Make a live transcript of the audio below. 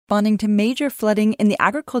responding to major flooding in the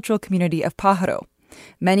agricultural community of Pajaro.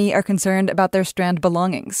 Many are concerned about their strand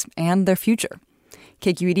belongings and their future.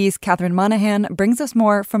 KQED's Catherine Monahan brings us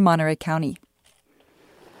more from Monterey County.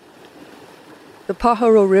 The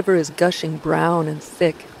Pajaro River is gushing brown and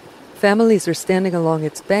thick. Families are standing along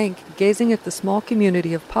its bank, gazing at the small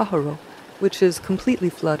community of Pajaro, which is completely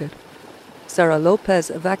flooded. Sarah Lopez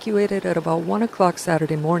evacuated at about 1 o'clock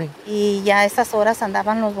Saturday morning. She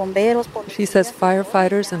says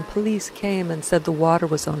firefighters and police came and said the water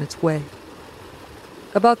was on its way.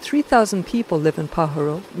 About 3,000 people live in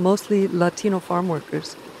Pajaro, mostly Latino farm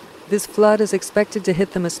workers. This flood is expected to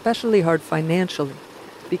hit them especially hard financially,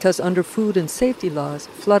 because under food and safety laws,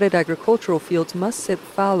 flooded agricultural fields must sit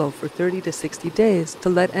fallow for 30 to 60 days to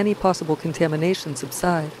let any possible contamination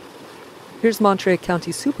subside. Here's Monterey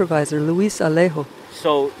County Supervisor Luis Alejo.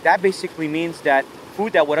 So that basically means that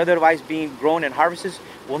food that would otherwise be grown and harvested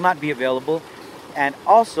will not be available. And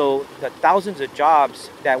also the thousands of jobs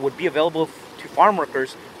that would be available to farm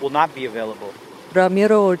workers will not be available.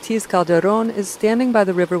 Ramiro Ortiz Calderon is standing by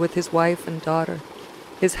the river with his wife and daughter.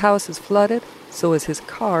 His house is flooded, so is his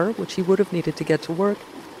car, which he would have needed to get to work.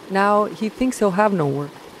 Now he thinks he'll have no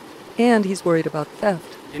work. And he's worried about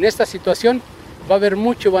theft.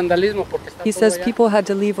 He says people had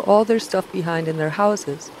to leave all their stuff behind in their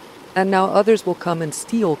houses, and now others will come and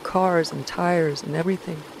steal cars and tires and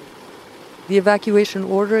everything. The evacuation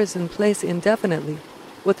order is in place indefinitely,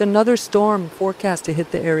 with another storm forecast to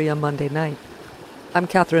hit the area Monday night. I'm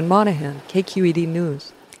Catherine Monahan, KQED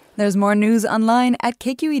News. There's more news online at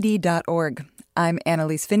kqed.org. I'm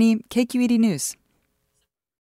Annalise Finney, KQED News.